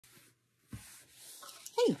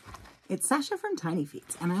Hey, it's Sasha from Tiny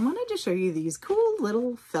Feet, and I wanted to show you these cool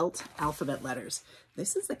little felt alphabet letters.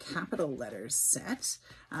 This is the capital letters set,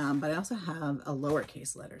 but I also have a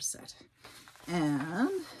lowercase letters set. And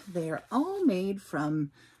they are all made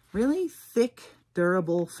from really thick,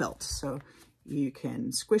 durable felt. So you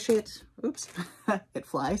can squish it. Oops, it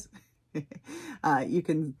flies. You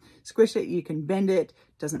can squish it, you can bend it.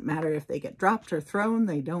 Doesn't matter if they get dropped or thrown,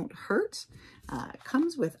 they don't hurt. It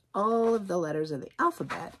comes with all of the letters of the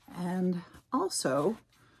alphabet, and also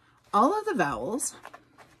all of the vowels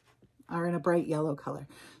are in a bright yellow color.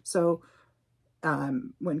 So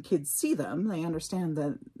when kids see them, they understand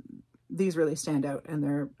that these really stand out and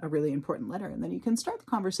they're a really important letter. And then you can start the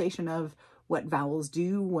conversation of what vowels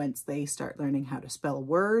do once they start learning how to spell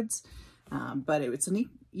words. But it's a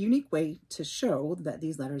unique way to show that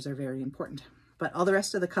these letters are very important. But all the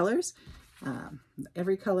rest of the colors,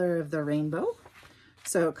 every color of the rainbow.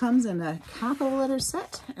 So it comes in a capital letter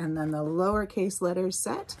set and then the lowercase letters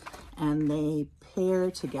set, and they pair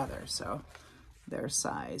together. So they're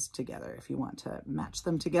sized together if you want to match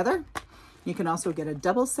them together. You can also get a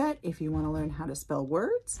double set if you want to learn how to spell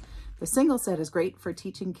words. The single set is great for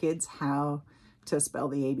teaching kids how to spell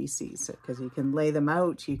the ABCs because you can lay them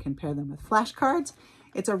out, you can pair them with flashcards.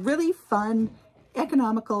 It's a really fun,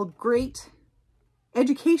 economical, great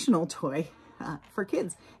educational toy for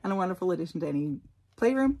kids and a wonderful addition to any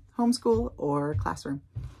playroom, homeschool, or classroom.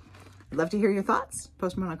 I'd love to hear your thoughts.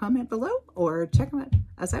 Post them in a comment below or check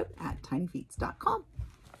us out at tinyfeets.com.